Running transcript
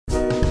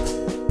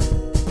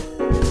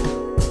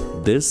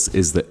This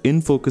is the In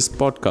Focus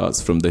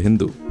podcast from The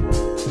Hindu.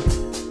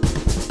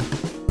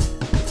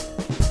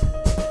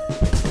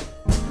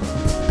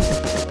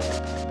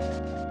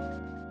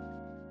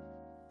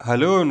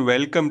 Hello and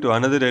welcome to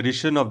another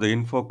edition of the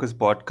In Focus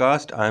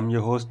podcast. I'm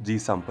your host G.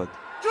 Sampath.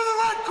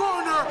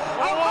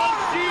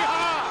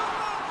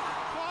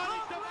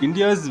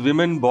 India's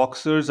women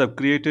boxers have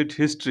created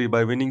history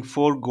by winning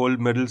 4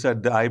 gold medals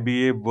at the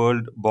IBA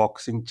World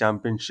Boxing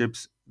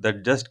Championships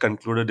that just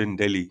concluded in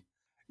Delhi.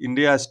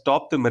 India has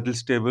topped the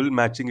medals table,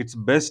 matching its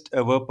best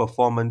ever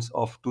performance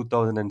of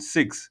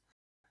 2006.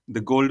 The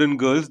Golden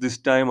Girls this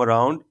time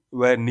around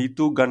were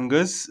Nitu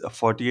Ghangas,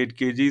 48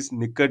 kgs,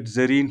 Nikhat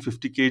Zareen,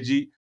 50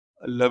 kg,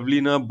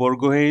 Lovlina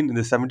Borgohain in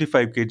the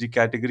 75 kg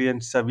category,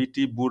 and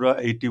Saweety Boora,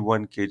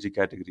 81 kg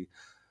category.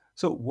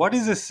 So, what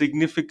is the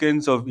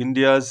significance of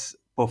India's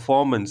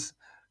performance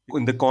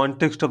in the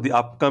context of the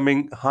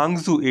upcoming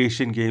Hangzhou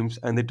Asian Games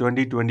and the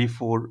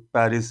 2024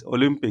 Paris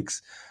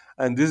Olympics?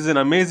 And this is an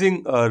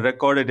amazing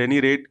record at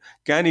any rate.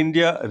 Can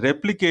India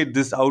replicate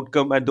this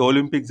outcome at the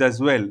Olympics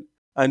as well?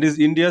 And is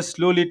India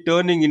slowly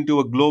turning into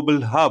a global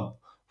hub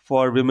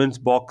for women's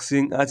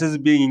boxing, as is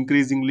being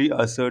increasingly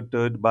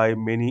asserted by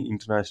many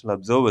international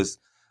observers?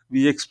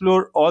 We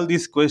explore all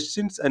these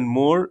questions and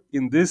more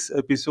in this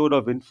episode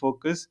of In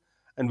Focus.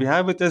 And we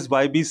have with us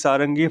YB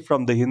Sarangi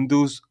from the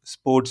Hindu's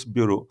Sports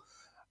Bureau.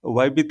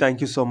 YB, thank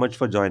you so much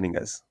for joining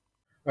us.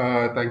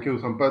 Thank you,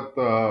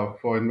 Sampath,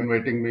 for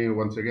inviting me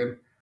once again.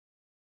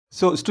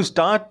 So, to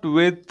start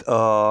with,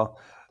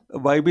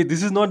 YB,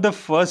 this is not the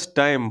first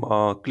time,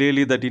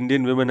 clearly, that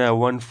Indian women have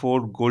won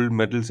 4 gold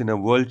medals in a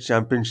world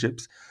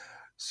championships.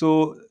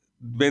 So,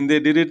 when they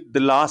did it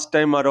the last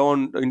time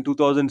around in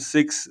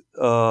 2006,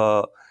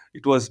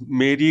 it was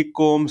Mary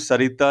Kom,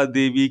 Sarita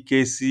Devi,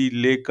 Casey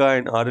Leka,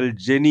 and RL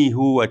Jenny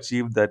who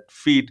achieved that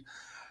feat.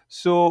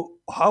 So,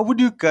 how would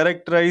you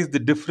characterize the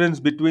difference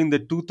between the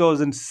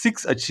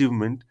 2006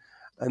 achievement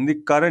and the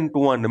current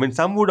one? I mean,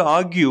 some would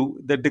argue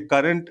that the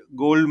current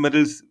gold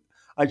medals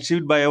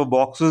achieved by our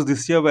boxers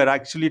this year were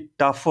actually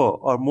tougher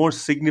or more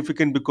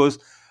significant because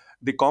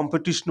the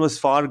competition was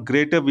far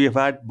greater. We have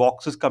had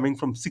boxers coming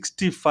from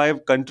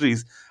 65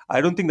 countries.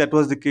 I don't think that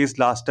was the case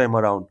last time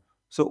around.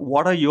 So,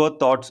 what are your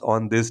thoughts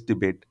on this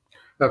debate?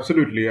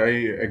 Absolutely, I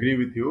agree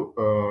with you.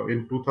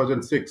 In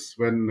 2006,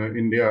 when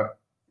India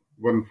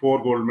won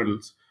 4 gold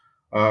medals,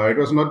 it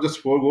was not just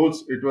 4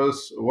 golds.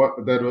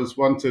 There was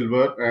 1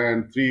 silver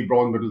and 3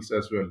 bronze medals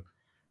as well.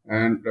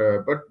 And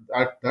but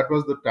that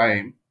was the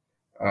time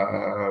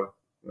uh,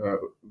 uh,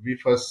 we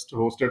first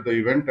hosted the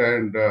event,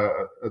 and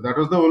that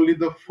was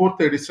the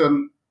fourth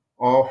edition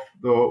of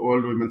the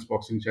World Women's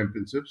Boxing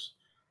Championships.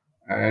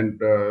 And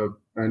the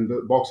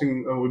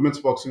boxing, women's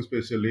boxing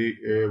especially,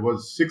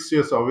 was 6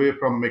 years away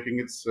from making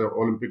its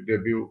Olympic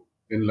debut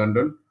in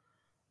London.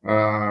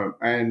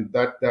 And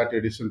that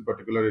edition,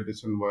 particular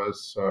edition,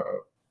 was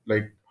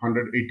like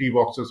 180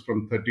 boxers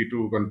from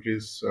 32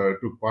 countries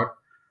took part.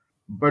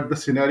 But the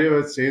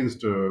scenario has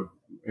changed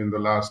in the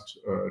last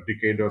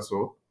decade or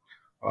so.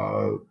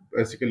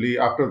 Basically,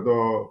 after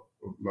the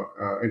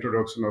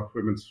introduction of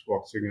women's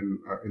boxing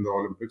in the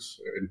Olympics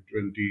in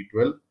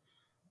 2012.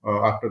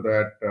 After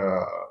that,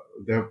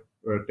 they have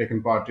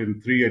taken part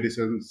in 3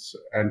 editions,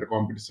 and the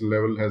competition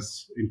level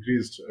has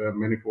increased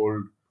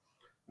manifold.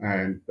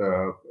 And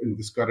in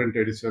this current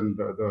edition,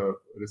 the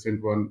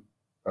recent one,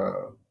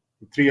 uh,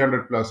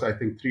 300 plus, I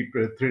think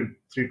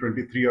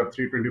 323 or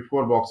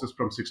 324 boxes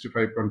from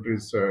 65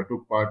 countries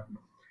took part.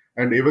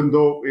 And even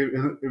though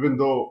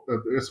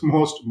its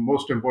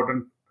most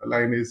important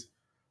line is,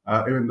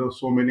 even though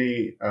so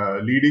many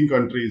leading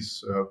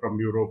countries from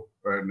Europe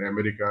and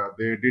America,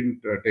 they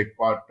didn't take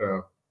part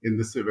in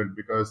this event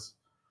because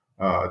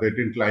they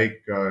didn't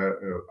like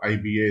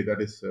IBA,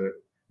 that is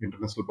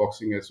International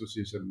Boxing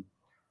Association,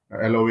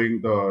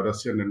 allowing the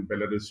Russian and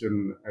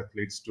Belarusian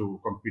athletes to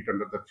compete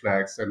under the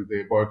flags, and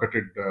they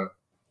boycotted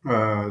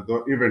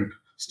the event.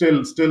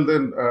 Still,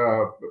 then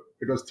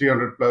it was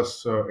 300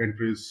 plus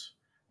entries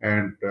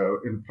and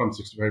from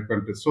 65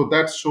 countries. So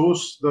that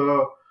shows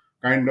the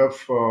kind of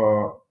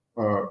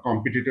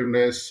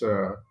competitiveness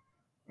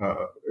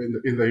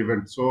in the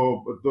event.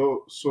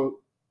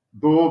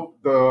 Though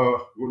the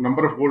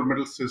number of gold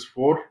medals is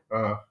 4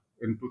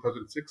 in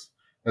 2006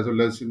 as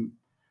well as in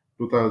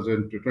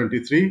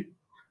 2023,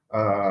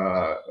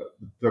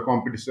 the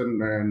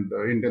competition and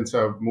the Indians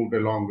have moved a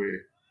long way.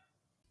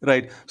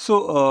 Right.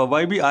 So,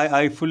 YB,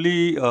 I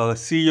fully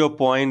see your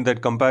point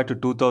that compared to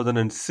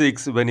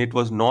 2006, when it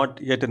was not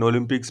yet an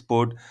Olympic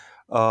sport,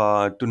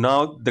 to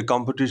now, the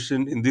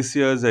competition in this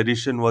year's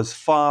edition was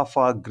far,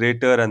 far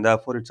greater, and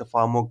therefore it's a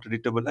far more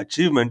creditable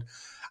achievement.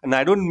 And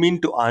I don't mean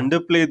to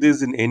underplay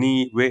this in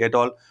any way at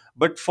all,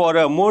 but for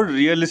a more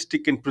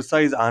realistic and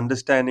precise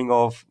understanding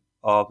of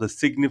the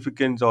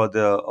significance or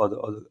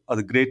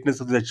the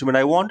greatness of the achievement,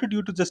 I wanted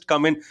you to just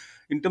come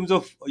in terms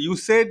of, you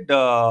said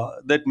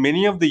that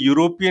many of the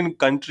European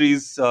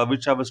countries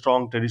which have a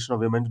strong tradition of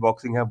women's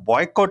boxing have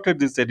boycotted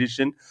this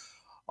edition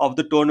of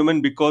the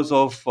tournament because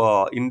of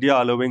India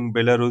allowing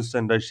Belarus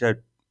and Russia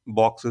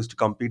boxers to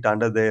compete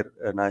under their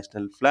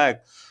national flag.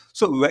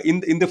 So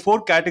in the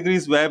four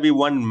categories where we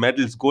won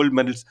medals, gold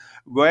medals,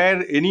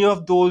 were any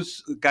of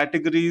those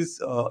categories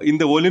in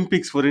the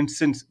Olympics, for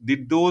instance,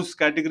 did those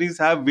categories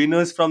have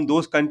winners from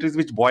those countries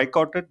which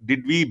boycotted?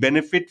 Did we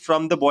benefit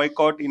from the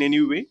boycott in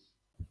any way?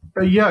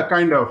 Yeah,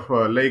 kind of.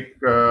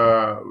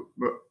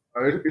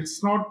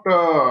 It's not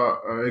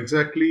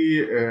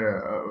exactly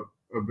a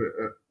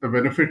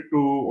benefit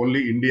to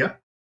only India.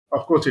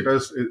 Of course, it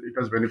has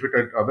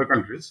benefited other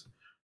countries.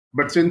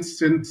 But since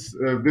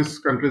these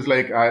countries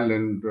like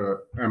Ireland,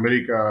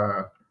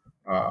 America,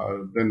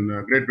 then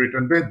Great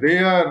Britain, they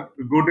are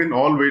good in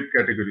all weight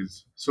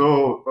categories.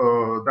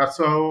 So that's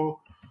how,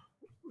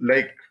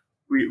 like,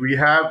 we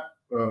have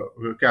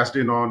cast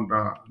in on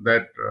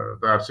that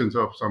the absence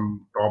of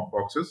some top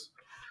boxes.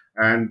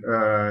 And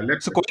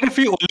let's So quite a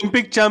few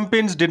Olympic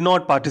champions did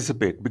not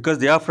participate because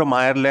they are from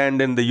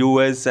Ireland and the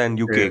US and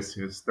UK.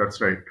 Yes,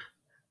 that's right.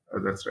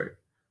 That's right.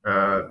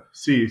 If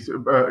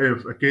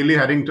Kaylee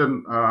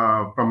Harrington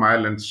from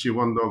Ireland, she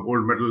won the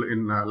gold medal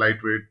in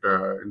lightweight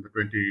in the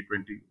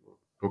 2020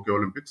 Tokyo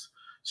Olympics.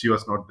 She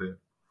was not there.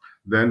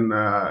 Then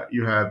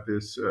you have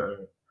this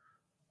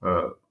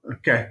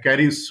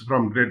Carries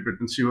from Great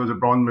Britain. She was a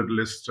bronze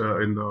medalist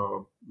in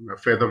the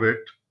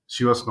featherweight.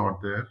 She was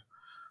not there.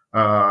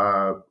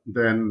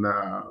 Then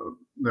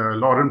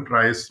Lauren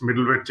Price,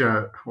 middleweight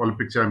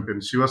Olympic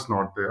champion. She was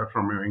not there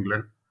from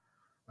England.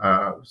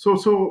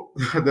 So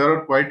there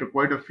are quite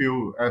a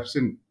few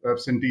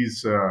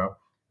absentees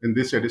in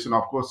this edition.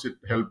 Of course, it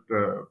helped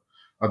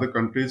other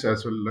countries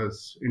as well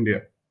as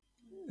India.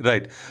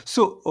 Right.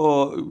 So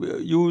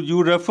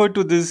you refer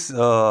to this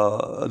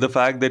the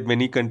fact that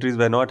many countries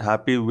were not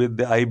happy with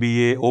the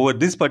IBA over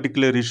this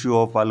particular issue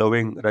of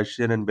allowing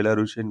Russian and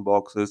Belarusian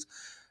boxers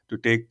to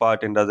take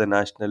part in other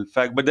national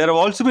flag. But there have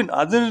also been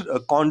other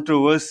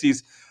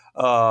controversies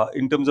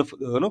in terms of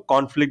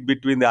conflict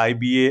between the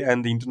IBA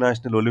and the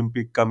International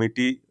Olympic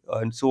Committee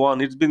and so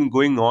on. It's been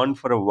going on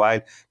for a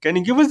while. Can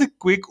you give us a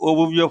quick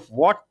overview of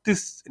what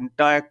this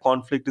entire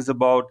conflict is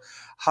about?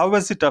 How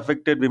has it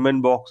affected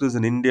women boxers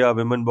in India,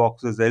 women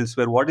boxers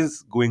elsewhere? What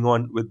is going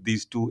on with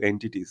these two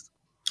entities?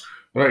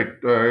 Right.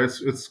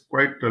 It's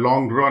quite a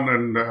long run,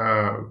 and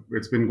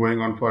it's been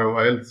going on for a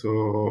while.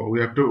 So we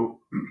have to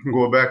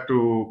go back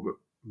to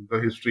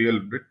the history a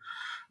little bit.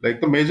 Like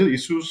the major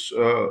issues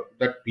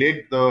that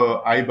plagued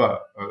the IBA,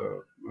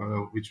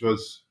 which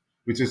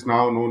is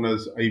now known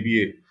as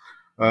IBA,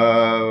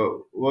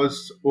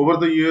 was over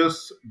the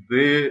years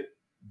they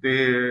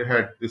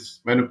had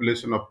this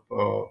manipulation of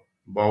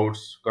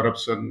bouts,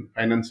 corruption,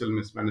 financial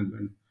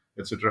mismanagement,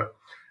 etc.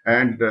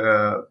 And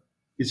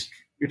it's,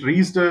 it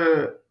reached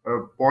a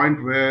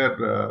point where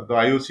the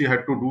IOC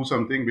had to do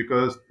something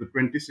because the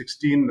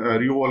 2016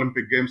 Rio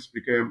Olympic Games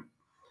became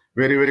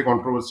very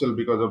controversial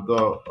because of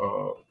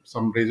the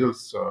some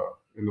results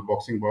in the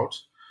boxing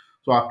bouts.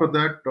 So after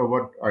that,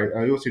 what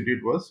IOC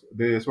did was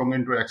they swung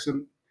into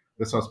action.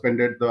 They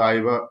suspended the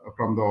IVA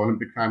from the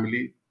Olympic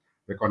family.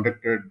 They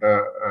conducted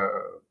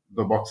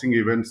the boxing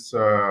events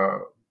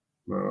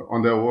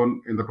on their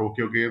own in the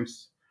Tokyo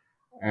Games,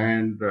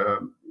 and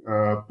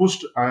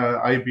pushed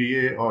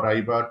IBA or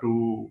IBA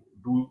to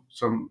do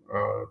some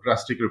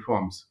drastic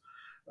reforms.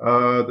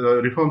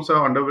 The reforms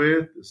are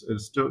underway,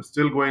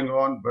 still going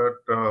on,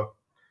 but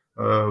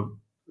uh,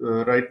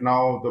 right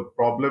now the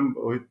problem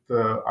with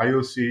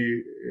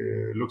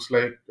IOC looks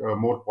like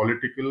more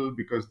political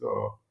because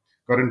the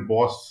current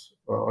boss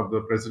or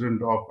the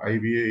president of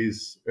IBA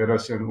is a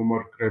Russian,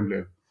 Umar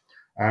Kremlin,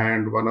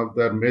 and one of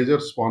their major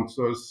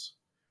sponsors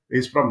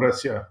is from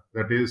Russia,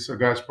 that is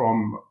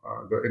Gazprom,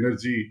 the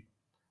energy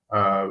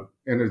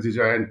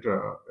giant,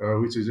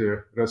 which is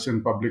a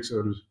Russian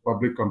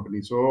public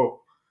company. So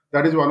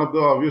that is one of the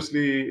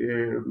obviously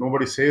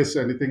nobody says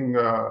anything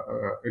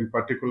in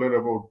particular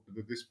about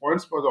these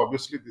points, but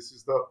obviously this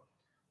is the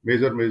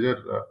major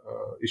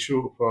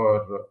issue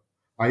for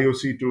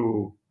IOC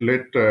to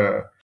let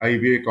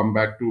IBA come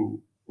back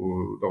to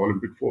the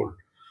Olympic fold.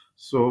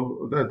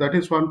 So that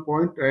is one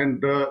point.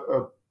 And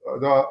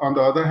on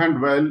the other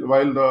hand,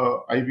 while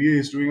the IBA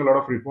is doing a lot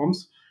of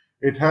reforms,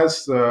 it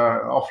has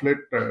of late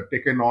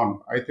taken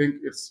on. I think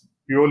it's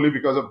purely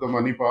because of the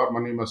money power,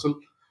 money muscle.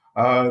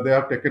 They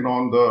have taken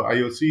on the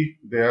IOC.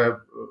 They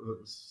have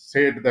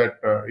said that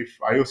if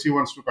IOC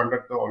wants to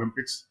conduct the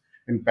Olympics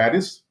in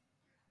Paris,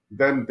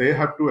 then they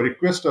have to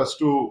request us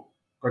to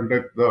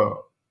conduct the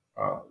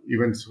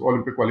events,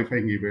 Olympic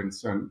qualifying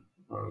events, and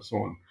so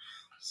on.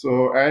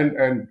 So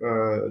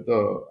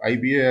the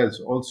IBA has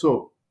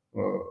also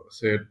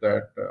said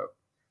that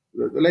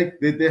like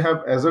they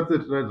have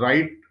asserted the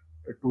right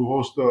to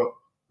host the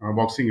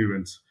boxing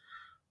events,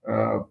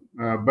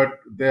 but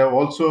they have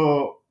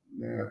also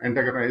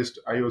antagonized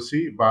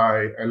IOC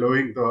by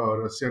allowing the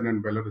Russian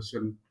and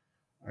Belarusian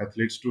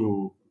athletes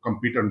to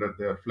compete under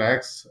their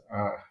flags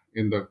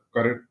in the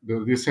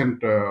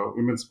recent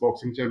women's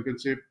boxing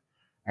championship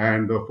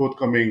and the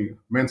forthcoming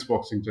men's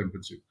boxing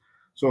championship.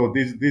 So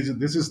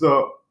this is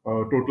the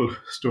total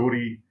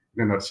story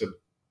in a nutshell.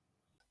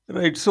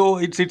 Right. So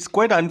it's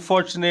quite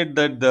unfortunate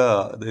that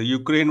the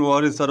Ukraine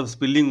war is sort of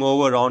spilling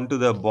over onto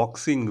the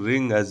boxing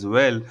ring as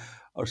well,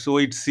 or so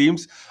it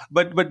seems.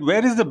 But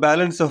where is the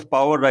balance of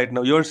power right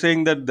now? You're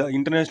saying that the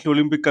International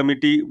Olympic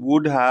Committee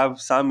would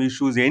have some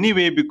issues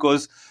anyway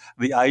because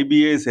the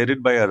IBA is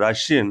headed by a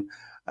Russian,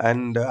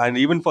 and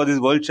even for this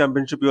World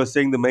Championship, you're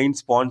saying the main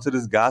sponsor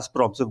is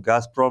Gazprom. So if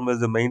Gazprom is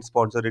the main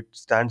sponsor, it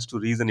stands to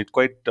reason. It's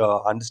quite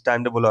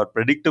understandable or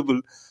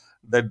predictable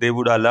that they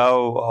would allow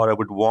or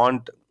would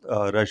want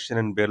Russian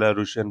and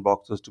Belarusian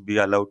boxers to be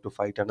allowed to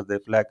fight under their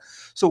flag.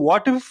 So,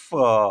 what if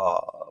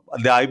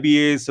the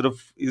IBA sort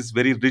of is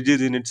very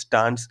rigid in its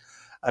stance,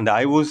 and the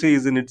IOC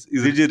is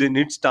rigid in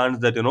its stance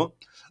that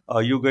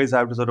you guys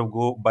have to sort of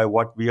go by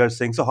what we are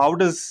saying. So, how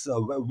does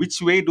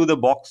which way do the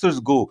boxers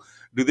go?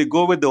 Do they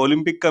go with the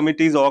Olympic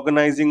committee's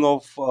organizing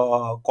of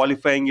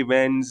qualifying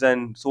events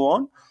and so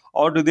on,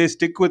 or do they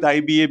stick with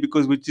IBA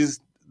because which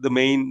is the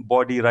main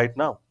body right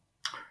now?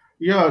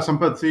 Yeah,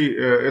 Sampath, see,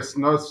 it's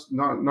not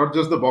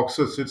just the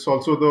boxers, it's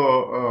also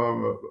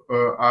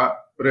the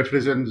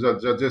referees and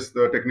judges,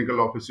 the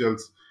technical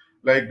officials.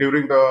 Like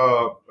during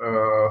the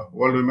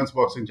World Women's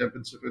Boxing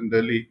Championship in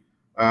Delhi,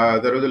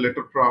 there was a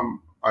letter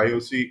from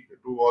IOC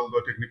to all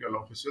the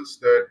technical officials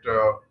that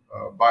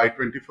by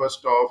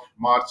 21st of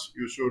March,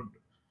 you should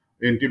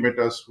intimate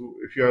us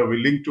if you are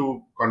willing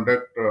to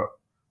conduct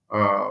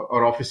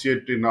or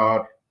officiate in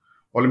our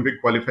Olympic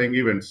qualifying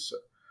events.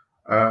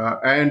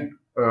 And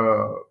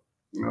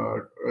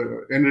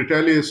in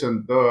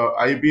retaliation, the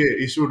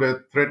IBA issued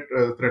a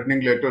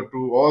threatening letter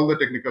to all the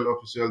technical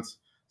officials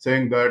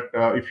saying that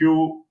if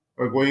you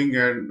are going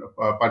and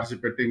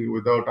participating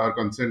without our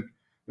consent,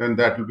 then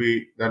that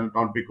will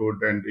not be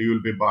good, and you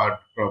will be barred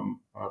from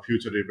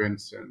future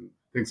events and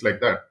things like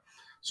that.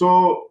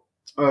 So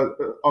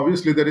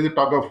obviously there is a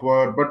tug of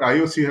war, but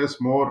IOC has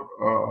more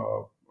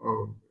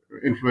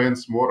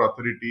influence, more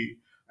authority,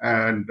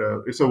 and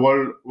it's a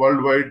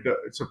worldwide.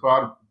 It's a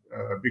far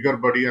bigger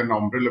body and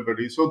umbrella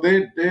body. So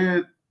they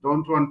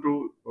don't want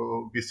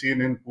to be seen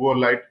in poor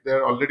light.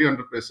 They're already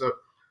under pressure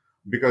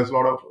because a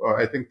lot of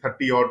I think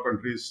 30 odd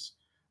countries,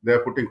 they are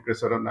putting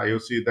pressure on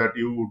IOC that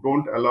you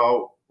don't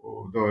allow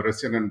the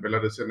Russian and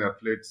Belarusian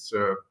athletes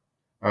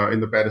in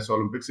the Paris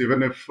Olympics,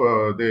 even if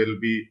they'll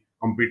be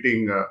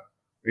competing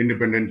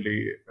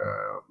independently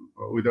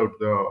without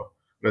the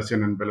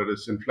Russian and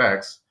Belarusian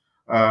flags.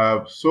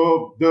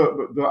 So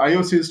the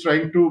IOC is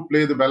trying to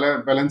play the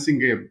balancing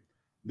game.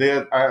 They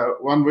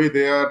are one way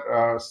they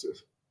are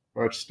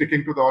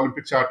sticking to the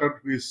Olympic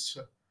Charter,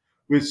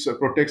 which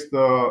protects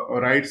the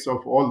rights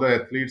of all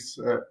the athletes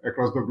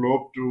across the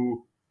globe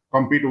to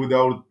compete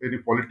without any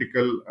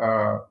political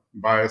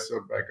bias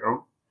or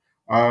background.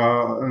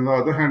 On the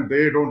other hand,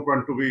 they don't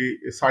want to be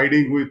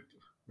siding with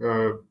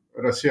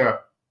Russia,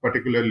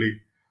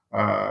 particularly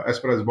as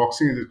far as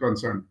boxing is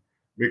concerned,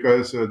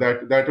 because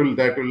that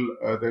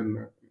will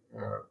then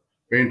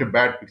paint a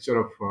bad picture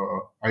of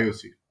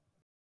IOC.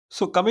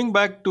 So coming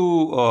back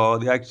to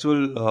the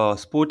actual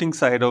sporting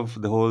side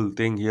of the whole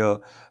thing here.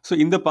 So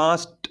in the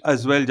past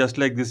as well, just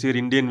like this year,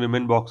 Indian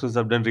women boxers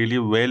have done really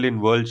well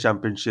in world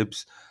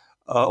championships.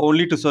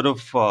 Only to sort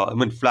of,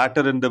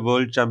 flatter in the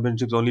world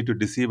championships, only to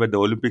deceive at the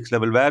Olympics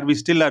level, where we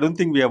still, I don't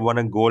think we have won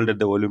a gold at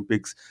the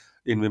Olympics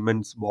in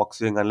women's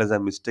boxing, unless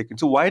I'm mistaken.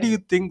 So why do you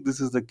think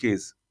this is the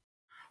case?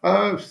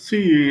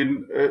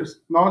 It's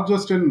not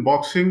just in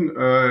boxing,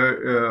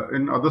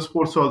 in other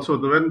sports also.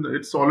 When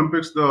it's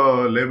Olympics, the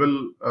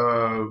level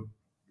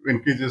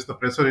increases, the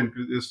pressure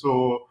increases.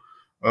 So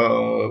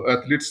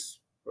athletes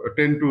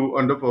tend to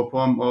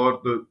underperform or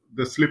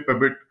they slip a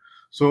bit.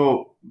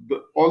 So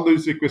all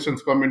these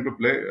equations come into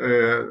play.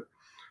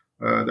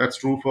 That's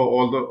true for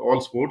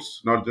all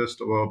sports, not just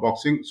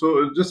boxing.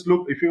 So just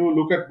look if you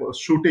look at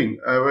shooting,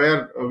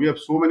 where we have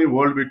so many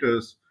world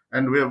beaters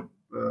and we have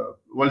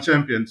world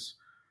champions,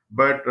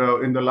 but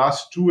in the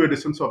last two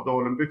editions of the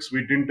Olympics,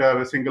 we didn't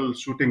have a single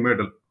shooting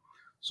medal.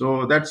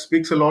 So that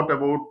speaks a lot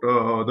about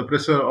the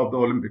pressure of the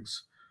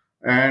Olympics.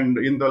 And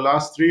in the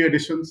last three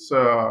editions,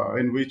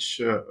 in which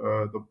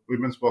the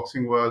women's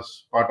boxing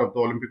was part of the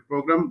Olympic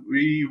program,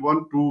 we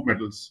won two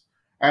medals.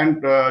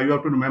 And you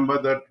have to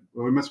remember that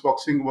women's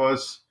boxing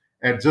was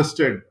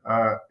adjusted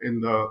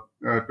in the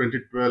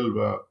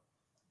 2012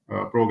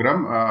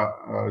 program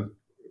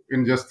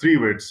in just three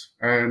weights,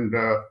 and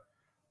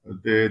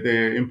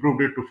they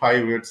improved it to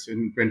five weights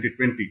in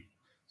 2020.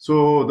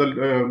 So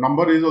the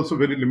number is also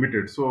very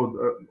limited.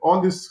 So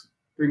all these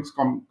things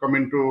come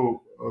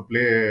into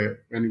play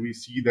when we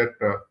see that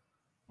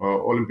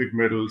Olympic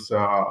medals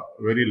are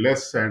very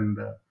less, and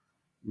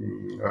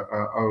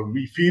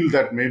we feel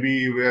that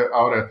maybe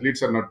our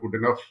athletes are not good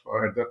enough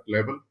at that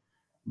level.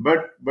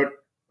 But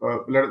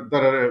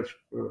there are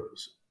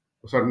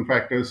certain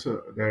factors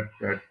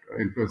that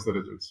influence the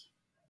results.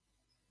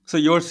 So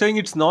you're saying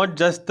it's not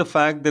just the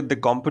fact that the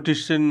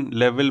competition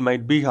level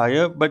might be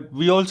higher, but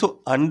we also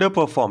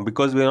underperform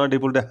because we're not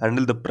able to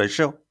handle the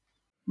pressure.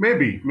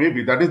 Maybe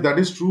that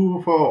is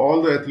true for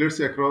all the athletes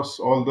across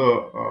all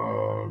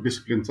the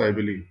disciplines, I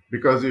believe.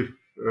 Because if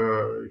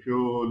if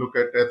you look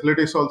at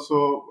athletics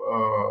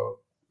also,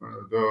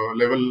 the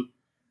level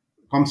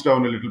comes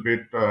down a little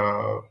bit,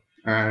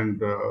 and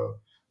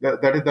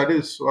that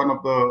is one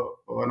of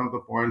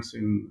the points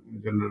in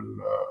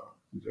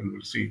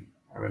general scene.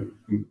 I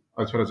mean,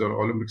 as far as our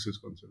Olympics is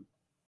concerned.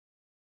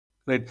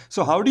 Right.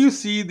 So, how do you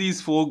see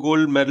these four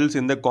gold medals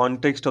in the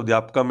context of the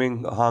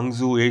upcoming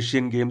Hangzhou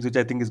Asian Games, which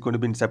I think is going to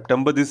be in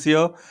September this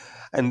year,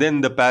 and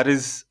then the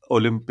Paris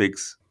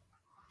Olympics?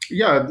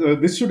 Yeah,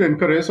 this should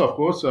encourage, of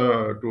course,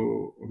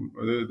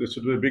 this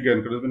should be a big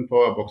encouragement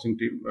for our boxing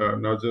team,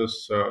 not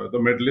just the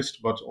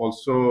medalists, but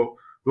also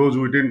those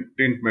who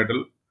didn't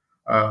medal.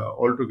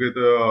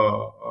 Altogether,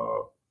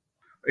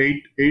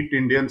 eight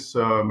Indians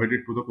made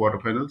it to the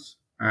quarterfinals,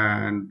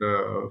 and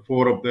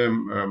four of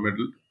them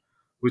medaled,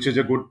 which is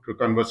a good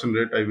conversion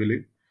rate, I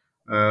believe.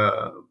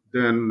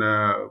 Then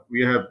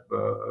we have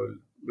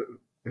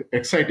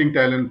exciting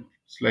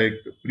talents like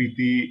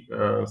Preeti,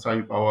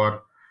 Sai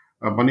Pawar,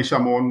 Manisha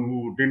Mohan,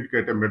 who didn't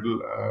get a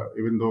medal,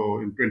 even though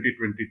in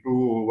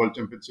 2022 World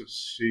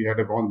Championships she had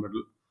a bronze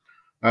medal.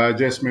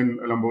 Jasmine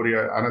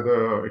Lamboria,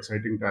 another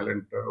exciting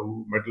talent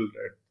who medaled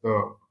at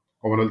the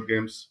Commonwealth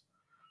Games.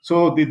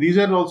 So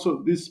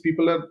these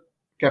people are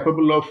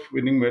capable of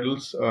winning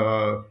medals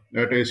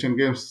at Asian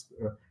Games,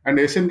 and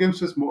Asian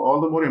Games is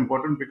all the more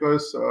important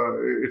because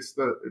it's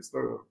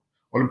the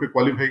Olympic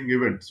qualifying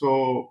event.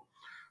 So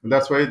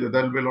that's why there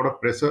will be a lot of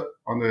pressure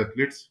on the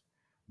athletes.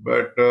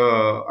 But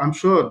I'm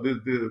sure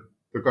the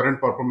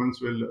current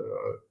performance will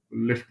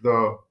lift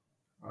the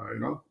uh, you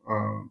know.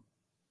 Uh,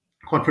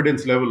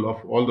 confidence level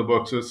of all the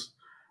boxers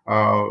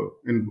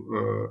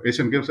in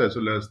Asian Games as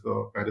well as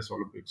the Paris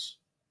Olympics.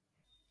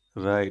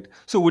 Right.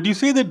 So, would you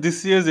say that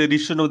this year's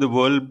edition of the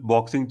World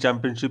Boxing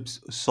Championships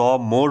saw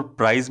more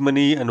prize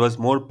money and was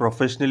more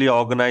professionally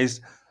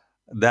organized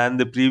than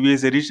the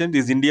previous edition?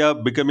 Is India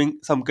becoming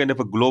some kind of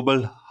a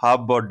global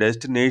hub or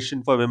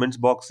destination for women's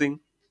boxing?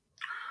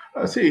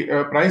 See,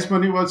 prize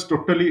money was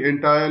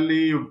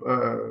entirely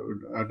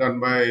done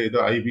by the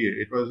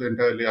IBA. It was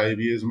entirely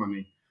IBA's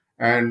money,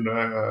 and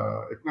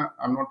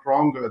I'm not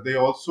wrong, they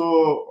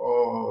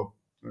also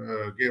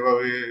gave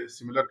away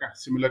similar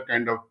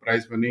kind of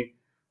prize money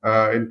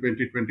in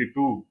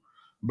 2022.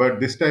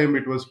 But this time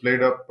it was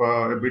played up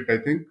a bit, I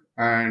think,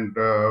 and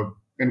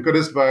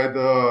encouraged by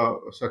the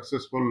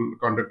successful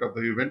conduct of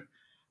the event.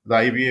 The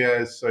IBA,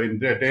 has in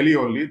Delhi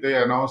only, they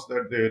announced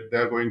that they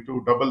are going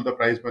to double the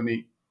prize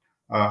money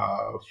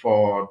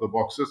for the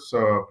boxes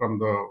from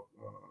the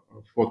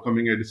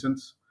forthcoming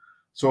editions.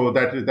 So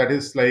that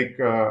is like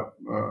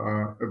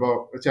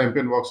about a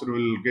champion boxer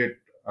will get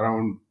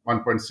around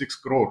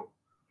 1.6 crore.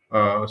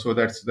 So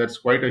that's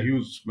quite a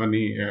huge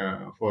money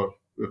for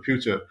the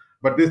future.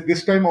 But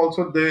this time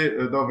also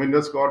the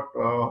winners got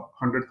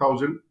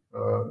 100,000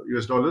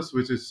 US dollars,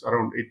 which is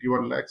around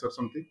 81 lakhs or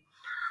something.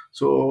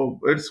 So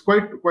it's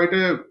quite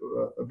a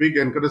big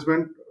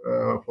encouragement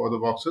for the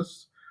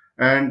boxers.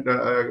 And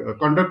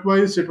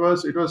conduct-wise, it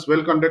was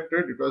well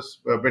conducted. It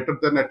was better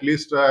than at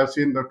least I've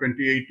seen the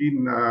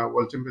 2018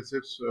 World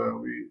Championships,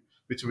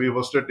 which we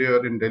hosted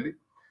here in Delhi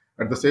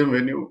at the same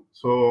venue.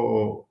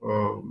 So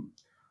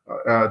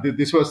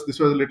this was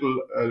a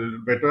little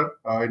better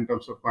in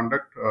terms of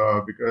conduct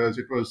because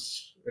it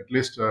was at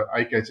least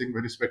eye-catching,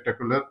 very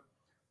spectacular.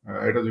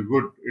 It was a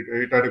good.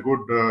 It had a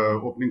good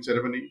opening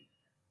ceremony,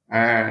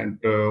 and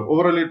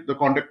overall the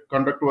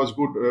conduct was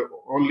good.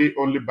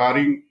 Only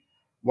barring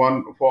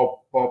one for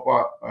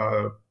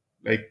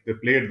like they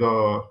played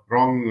the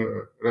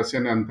wrong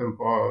Russian anthem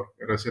for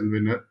a Russian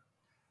winner,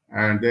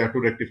 and they have to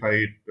rectify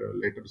it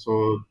later.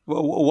 So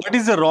What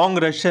is the wrong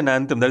Russian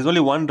anthem? There's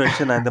only one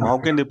Russian anthem. How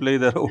can they play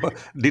the?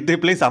 Did they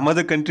play some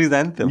other country's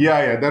anthem?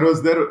 yeah, there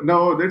was there.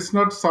 No, it's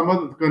not some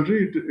other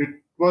country.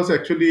 It was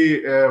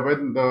actually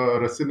when the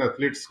Russian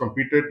athletes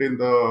competed in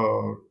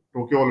the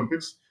Tokyo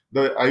Olympics.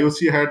 The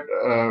IOC had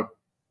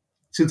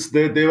since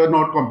they were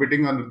not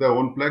competing under their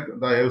own flag,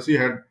 the IOC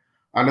had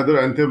another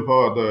anthem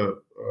for the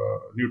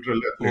neutral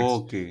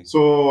athletes. Okay.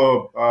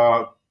 So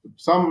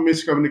some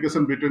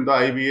miscommunication between the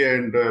IBA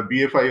and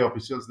BFI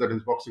officials, that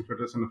is Boxing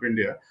Federation of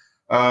India.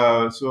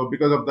 So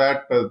because of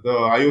that, the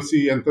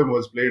IOC anthem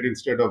was played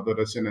instead of the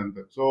Russian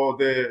anthem. So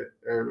they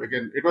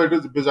again, it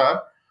was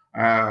bizarre.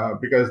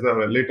 Because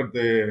later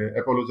they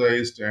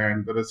apologized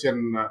and the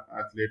Russian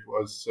athlete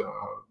was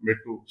made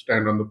to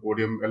stand on the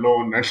podium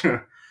alone,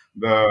 and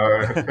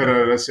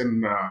the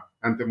Russian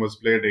anthem was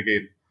played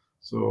again.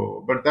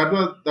 So, but that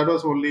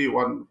was only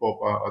one faux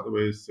pas.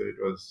 Otherwise, it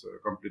was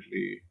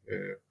completely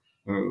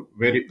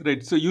very.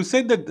 Right. So you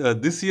said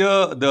that this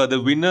year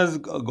the winners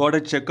got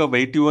a check of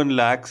 81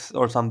 lakhs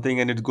or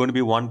something, and it's going to be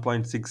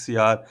 1.6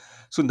 CR.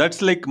 So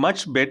that's like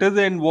much better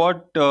than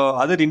what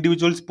other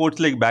individual sports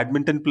like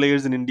badminton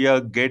players in India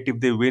get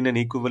if they win an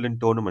equivalent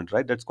tournament,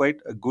 right? That's quite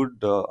a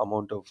good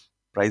amount of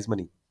prize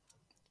money.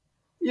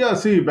 Yeah,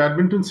 see,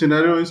 badminton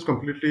scenario is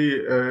completely.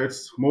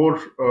 It's more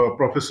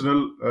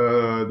professional.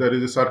 There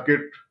is a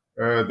circuit.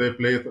 They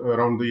play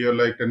around the year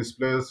like tennis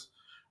players,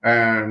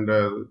 and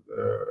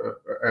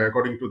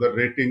according to the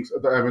ratings,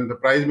 I mean, the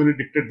prize money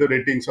dictate the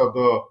ratings of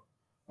the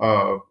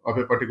of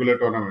a particular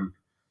tournament.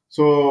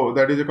 So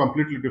that is a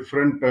completely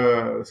different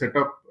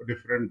setup,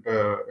 different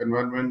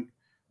environment.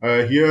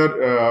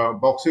 Here,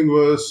 boxing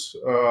was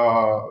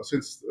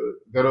since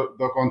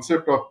the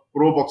concept of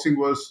pro boxing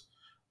was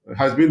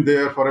has been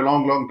there for a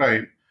long, long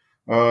time.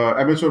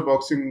 Amateur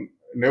boxing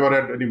never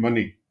had any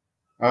money.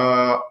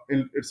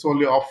 It's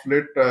only off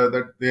late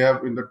that they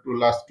have in the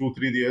last 2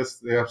 3 years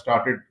they have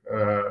started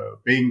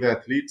paying the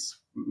athletes,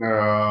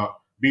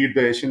 be it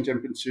the Asian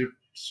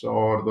Championships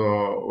or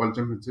the World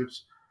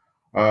Championships.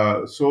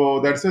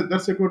 So that's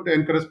a good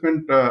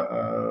encouragement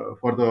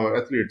for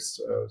the athletes.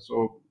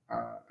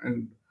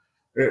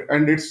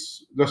 And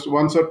it's just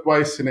once or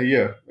twice in a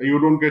year. You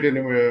don't get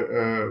any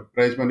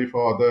prize money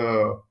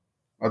for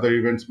other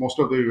events. Most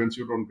of the events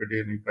you don't get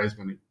any prize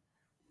money.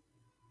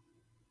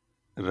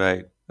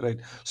 Right, right.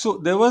 So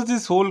there was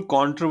this whole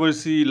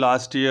controversy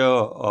last year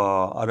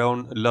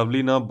around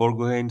Lovlina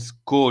Borgohain's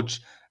coach,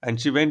 and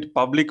she went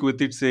public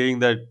with it, saying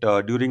that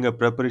during a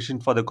preparation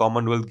for the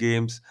Commonwealth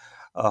Games,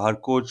 her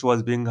coach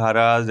was being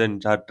harassed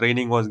and her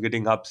training was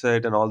getting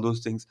upset and all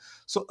those things.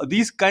 So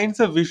these kinds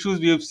of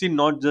issues we have seen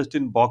not just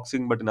in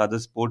boxing but in other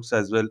sports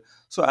as well.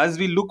 So as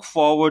we look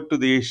forward to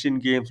the Asian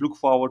Games, look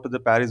forward to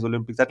the Paris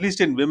Olympics, at least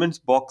in women's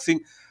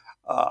boxing,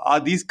 are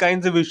these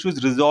kinds of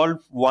issues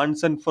resolved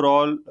once and for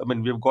all? I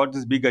mean, we've got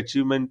this big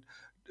achievement,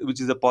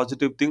 which is a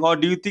positive thing, or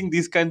do you think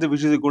these kinds of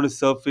issues are going to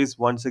surface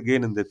once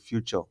again in the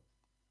future?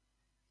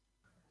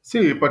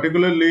 See,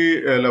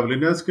 particularly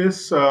Lovelina's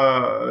case,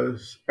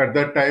 at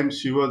that time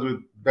she was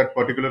with that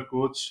particular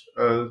coach,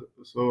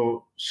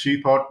 so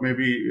she thought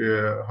maybe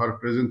her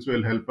presence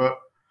will help her.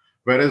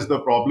 Whereas the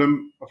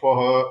problem for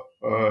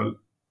her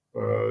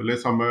lay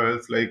somewhere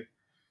else, like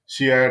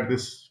she had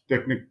this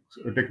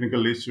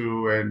technical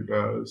issue,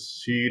 and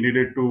she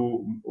needed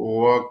to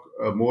work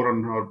more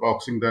on her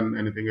boxing than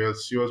anything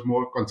else. She was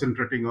more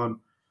concentrating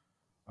on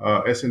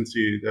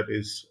SNC, that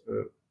is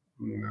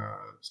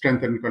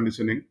strength and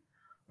conditioning.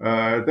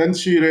 Then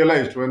she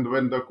realized when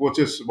the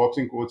coaches,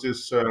 boxing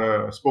coaches,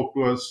 spoke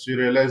to us, she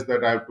realized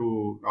that I have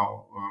to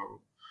now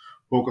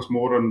focus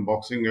more on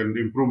boxing and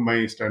improve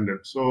my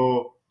standard.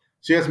 So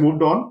she has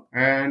moved on,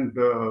 and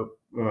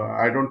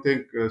I don't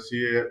think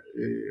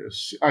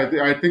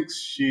I think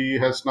she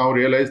has now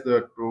realized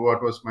that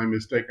what was my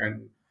mistake,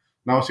 and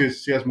now she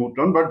has moved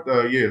on. But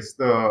yes,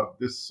 the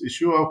this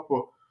issue of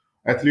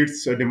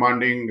athletes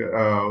demanding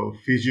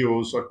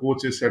physios or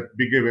coaches at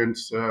big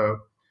events,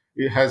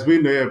 it has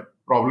been a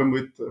problem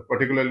with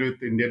particularly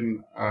with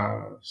Indian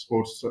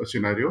sports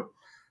scenario,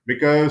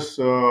 because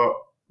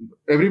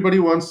everybody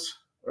wants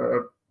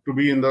to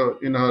be in her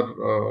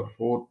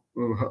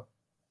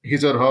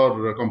his or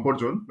her comfort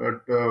zone,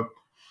 but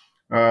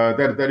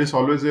there is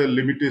always a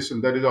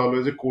limitation. There is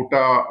always a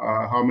quota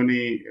how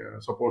many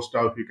support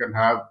staff you can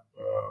have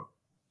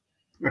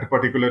at a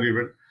particular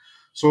event.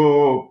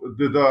 So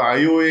the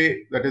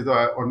IOA, that is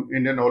the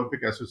Indian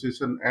Olympic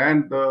Association,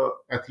 and the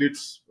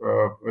athletes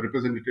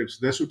representatives,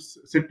 they should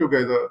sit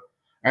together,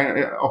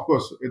 and of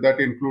course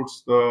that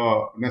includes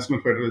the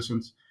national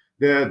federations.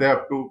 They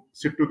have to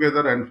sit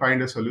together and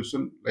find a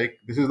solution. Like,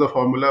 this is the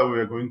formula we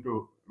are going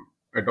to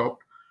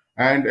adopt,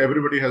 and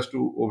everybody has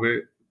to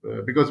obey,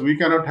 because we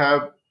cannot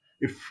have,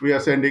 if we are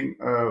sending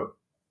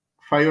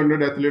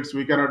 500 athletes,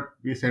 we cannot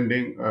be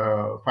sending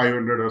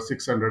 500 or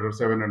 600 or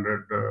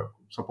 700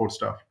 support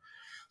staff.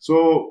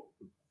 So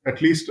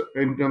at least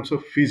in terms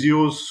of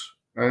physios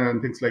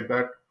and things like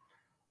that,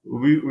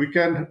 we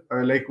can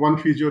like one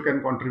physio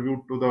can contribute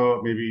to the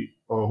maybe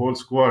a whole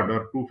squad,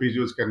 or two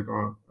physios can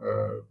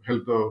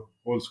help the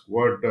whole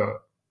squad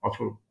of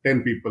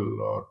 10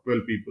 people or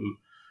 12 people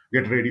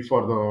get ready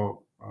for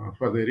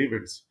their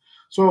events.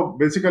 So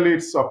basically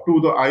it's up to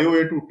the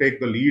IOA to take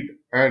the lead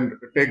and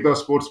take the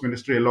sports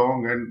ministry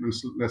along, and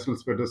national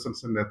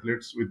federations and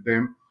athletes with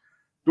them,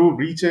 to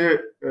reach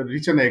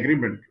an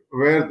agreement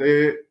where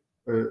they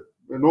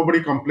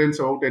nobody complains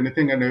about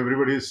anything, and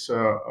everybody's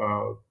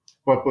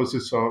purpose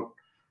is served,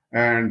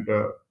 and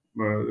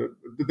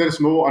there is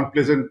no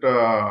unpleasant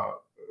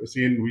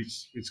scene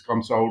which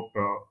comes out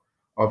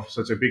of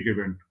such a big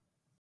event.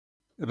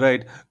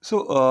 Right.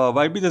 So,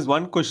 YB, there's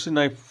one question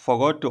I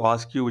forgot to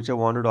ask you, which I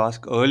wanted to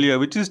ask earlier,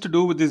 which is to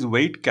do with these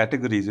weight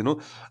categories. I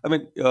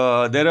mean,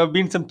 there have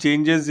been some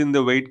changes in the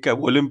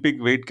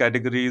Olympic weight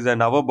categories,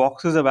 and our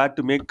boxers have had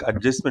to make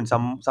adjustments.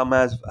 Some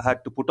has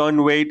had to put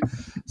on weight,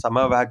 some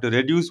have had to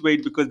reduce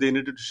weight because they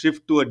needed to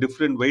shift to a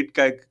different weight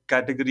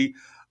category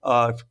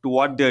to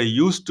what they're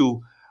used to.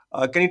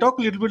 Can you talk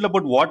a little bit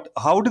about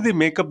how do they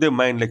make up their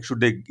mind? Like, should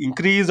they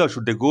increase or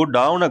should they go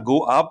down or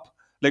go up?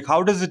 Like,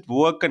 how does it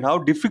work and how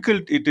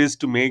difficult it is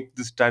to make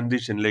this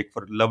transition? Like,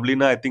 for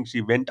Lovelina, I think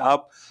she went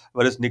up,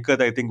 whereas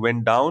Nikhat, I think,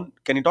 went down.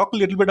 Can you talk a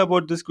little bit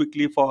about this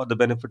quickly for the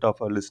benefit of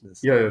our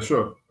listeners? Yeah,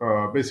 sure.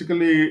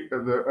 Basically,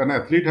 an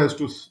athlete has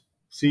to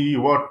see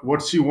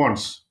what she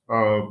wants.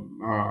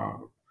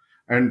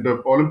 And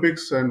the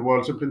Olympics and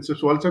World Championships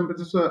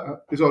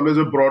is always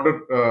a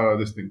broader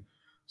this thing.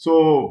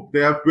 So they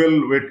have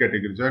 12 weight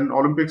categories, and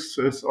Olympics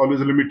is always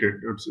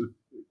limited.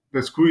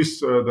 they squeeze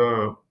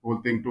the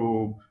whole thing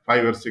to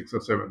 5 or 6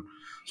 or 7.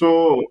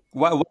 So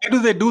Why do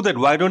they do that?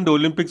 Why don't the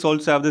Olympics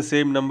also have the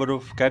same number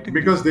of because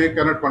categories? they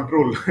cannot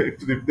control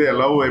if they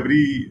allow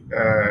every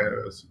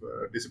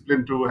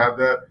discipline to have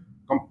the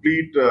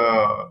complete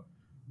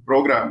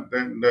program,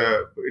 then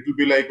it will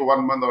be like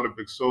 1 month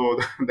Olympics. So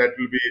that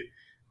will be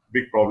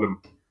big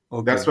problem.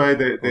 That's Okay. why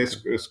they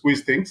Okay.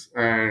 squeeze things,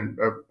 and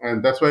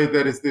that's why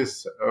there is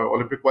this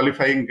Olympic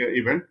qualifying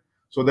event,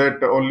 so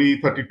that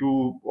only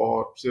 32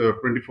 or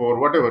 24,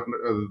 whatever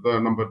the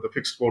number, the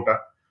fixed quota,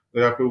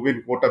 they have to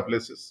win quota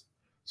places,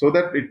 so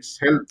that it's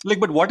held. Like,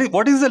 but what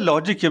is the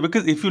logic here?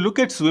 Because if you look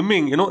at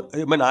swimming,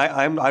 I mean,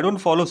 I don't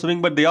follow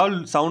swimming, but they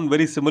all sound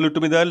very similar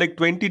to me. There are like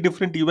 20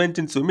 different events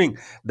in swimming.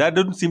 There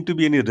doesn't seem to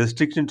be any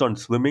restrictions on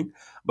swimming.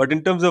 But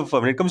in terms of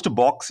when it comes to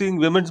boxing,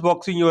 women's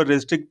boxing, you are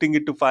restricting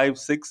it to five,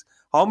 six.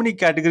 How many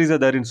categories are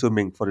there in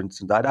swimming, for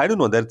instance? I don't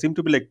know. There seem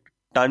to be like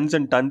tons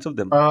and tons of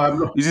them.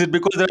 No, Is it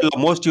because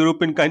most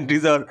European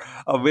countries are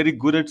very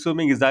good at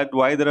swimming? Is that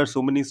why there are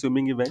so many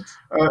swimming events?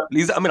 uh,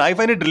 Please, I mean, I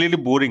find it really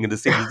boring.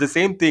 It's the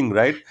same thing,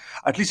 right?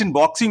 At least in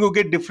boxing, you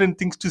get different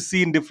things to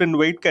see in different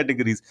weight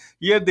categories.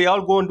 Here, they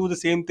all go and do the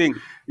same thing.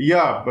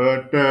 Yeah,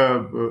 but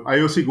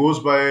IOC goes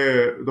by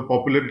the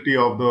popularity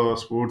of the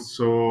sports.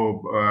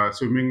 So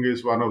swimming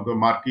is one of the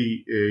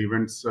marquee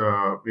events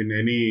in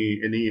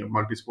any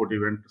multi-sport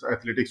event.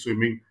 Athletics,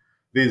 swimming,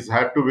 these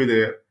have to be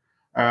there.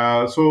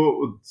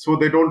 So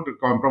they don't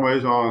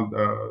compromise on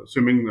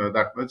swimming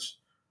that much.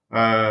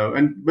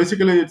 And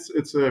basically,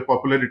 it's a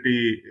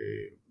popularity.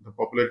 The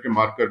popularity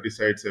marker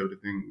decides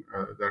everything.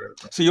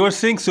 So you are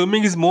saying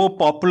swimming is more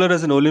popular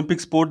as an Olympic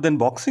sport than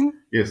boxing?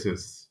 Yes,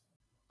 yes.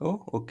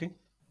 Oh, okay.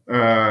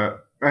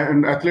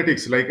 And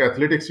athletics, like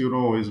athletics,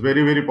 is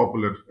very, very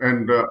popular.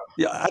 And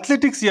Yeah,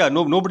 athletics. Yeah,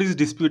 no, nobody's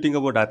disputing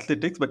about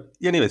athletics. But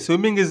anyway,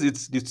 swimming is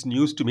it's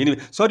news to me. Anyway,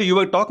 sorry, you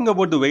were talking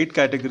about the weight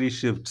category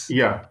shifts.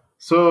 yeah,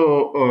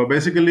 so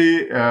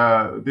basically,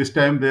 this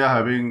time they are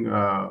having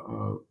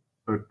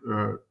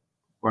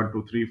 1,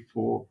 2, 3,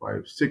 4,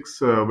 5,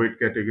 6 weight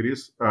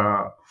categories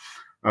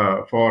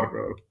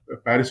for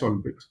Paris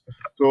Olympics.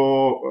 So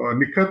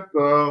Nikhat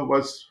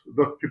was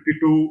the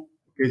 52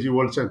 kg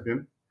world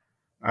champion,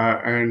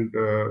 and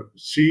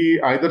she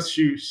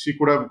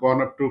could have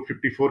gone up to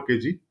 54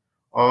 kg,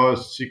 or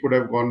she could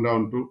have gone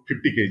down to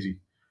 50 kg.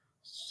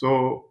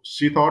 So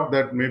she thought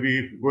that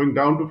maybe going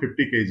down to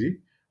 50 kg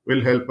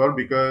will help her,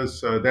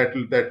 because that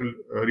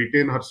will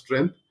retain her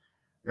strength,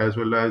 as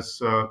well as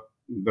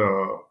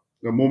the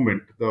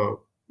movement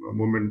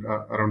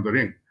around the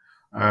ring.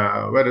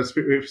 Whereas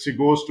if she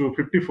goes to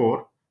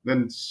 54,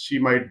 then she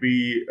might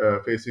be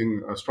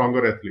facing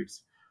stronger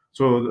athletes.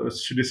 So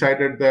she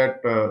decided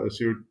that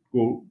she would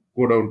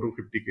go down to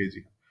 50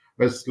 kg.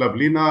 Whereas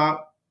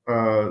Lovlina,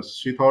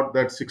 she thought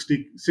that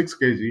 66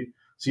 kg,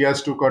 she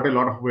has to cut a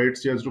lot of weight.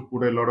 She has to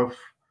put a lot of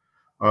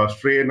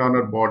strain on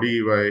her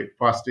body by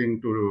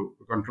fasting to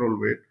control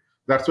weight.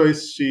 That's why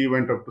she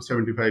went up to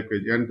 75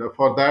 kg. And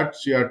for that,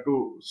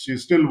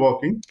 she's still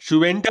walking She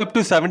went up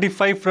to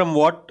 75 from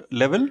what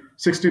level?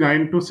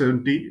 69 to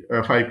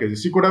 75 kg.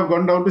 She could have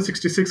gone down to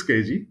 66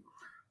 kg,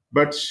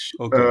 but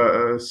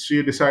Okay.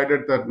 she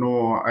decided that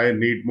no, I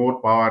need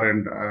more power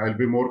and I'll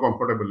be more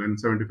comfortable in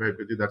 75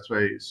 kg. That's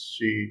why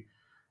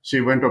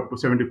she went up to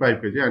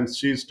 75 kg, and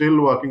she's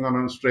still working on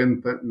her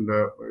strength and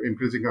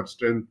increasing her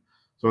strength,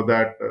 so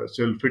that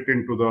she'll fit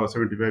into the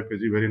 75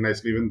 kg very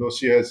nicely, even though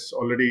she has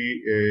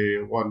already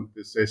won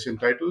this Asian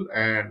title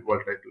and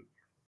world title.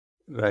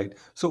 Right.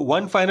 So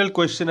one final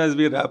question as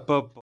we wrap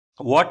up.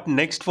 What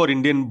next for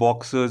Indian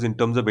boxers in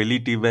terms of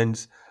elite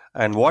events,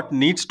 and what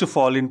needs to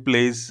fall in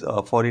place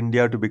for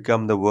India to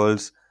become the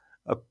world's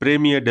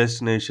premier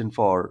destination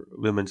for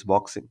women's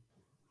boxing?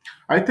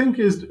 I think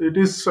it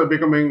is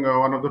becoming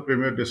one of the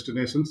premier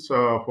destinations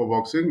for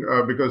boxing,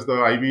 because the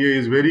IBA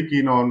is very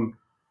keen on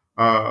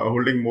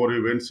holding more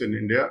events in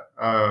India.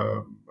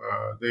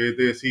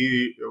 They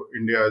see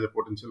India as a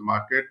potential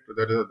market.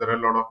 There are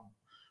a lot of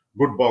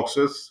good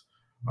boxers.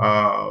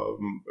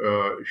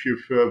 If you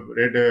have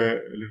read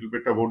a little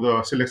bit about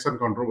the selection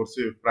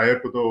controversy prior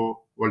to the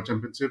World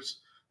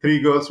Championships,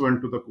 three girls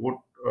went to the court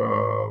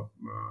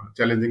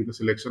challenging the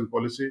selection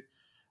policy,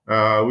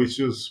 which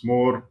is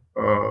more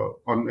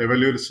on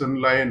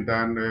evaluation line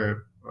than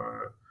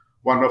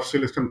one of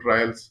selection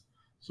trials.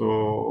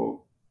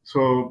 So,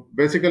 so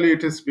basically,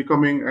 it is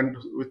becoming, and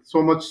with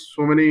so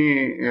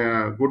many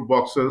good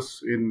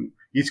boxers in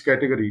each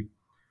category,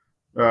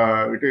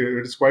 it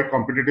is quite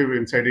competitive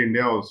inside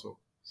India also.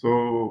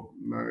 So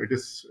it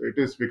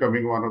is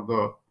becoming one of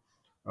the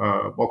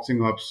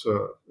boxing hubs,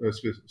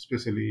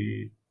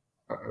 especially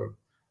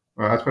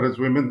as far as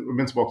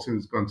women's boxing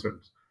is concerned.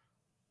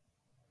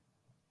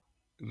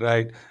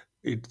 Right.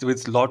 It's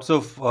with lots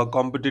of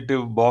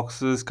competitive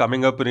boxes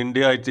coming up in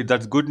India.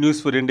 That's good news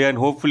for India, and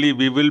hopefully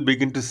we will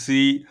begin to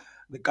see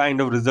the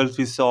kind of results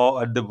we saw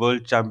at the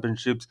World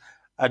Championships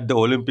at the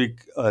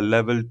Olympic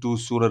level too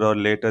sooner or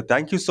later.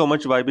 Thank you so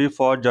much, YB,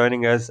 for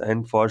joining us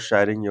and for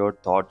sharing your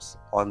thoughts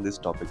on this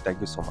topic.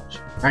 Thank you so much.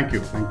 Thank you.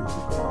 Thank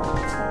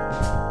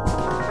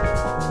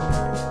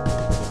you.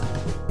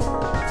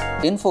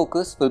 In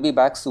Focus will be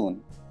back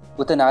soon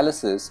with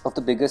analysis of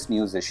the biggest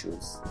news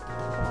issues.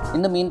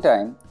 In the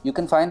meantime, you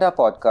can find our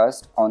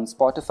podcast on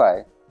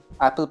Spotify,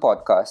 Apple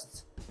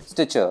Podcasts,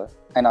 Stitcher,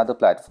 and other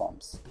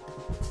platforms.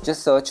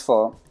 Just search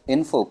for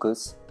In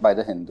Focus by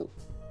The Hindu.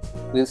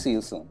 We'll see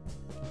you soon.